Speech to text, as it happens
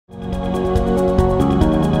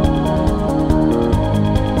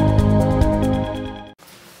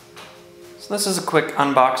This is a quick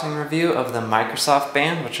unboxing review of the Microsoft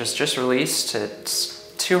Band, which was just released.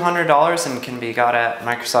 It's $200 and can be got at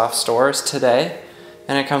Microsoft stores today.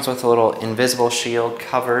 And it comes with a little invisible shield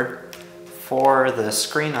cover for the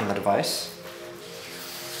screen on the device.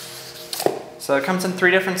 So it comes in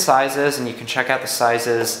 3 different sizes, and you can check out the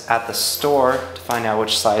sizes at the store to find out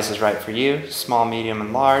which size is right for you: small, medium,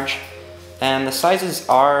 and large. And the sizes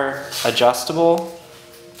are adjustable,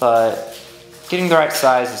 but getting the right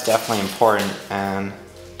size is definitely important, and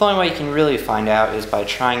the only way you can really find out is by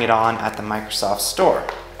trying it on at the Microsoft store.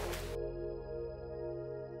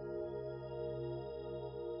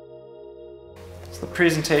 So the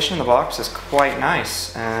presentation in the box is quite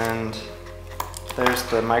nice, and there's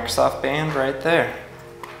the Microsoft Band right there.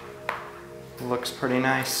 Looks pretty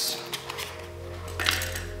nice.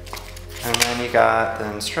 And then you got the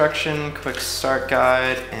instruction, quick start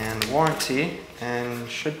guide, and warranty, and you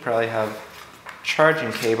should probably have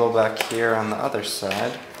charging cable back here on the other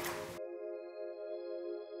side.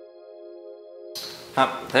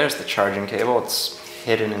 Oh, there's the charging cable. It's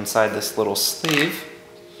hidden inside this little sleeve.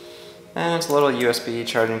 And it's a little USB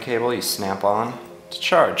charging cable you snap on to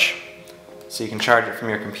charge. So you can charge it from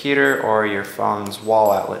your computer or your phone's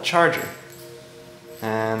wall outlet charger.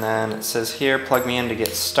 And then it says here, plug me in to get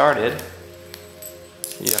started.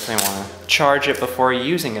 You definitely want to charge it before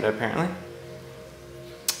using it, apparently.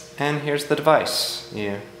 And here's the device.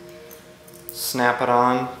 You snap it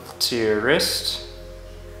on to your wrist,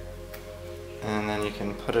 and then you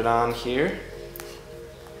can put it on here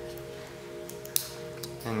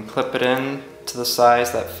and clip it in to the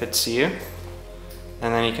size that fits you.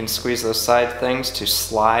 And then you can squeeze those side things to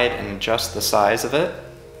slide and adjust the size of it.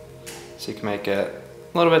 So you can make it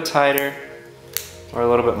a little bit tighter or a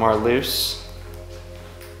little bit more loose.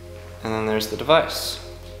 And then there's the device.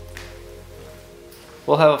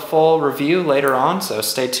 We'll have a full review later on, so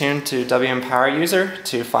stay tuned to WMPoweruser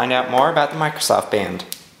to find out more about the Microsoft Band.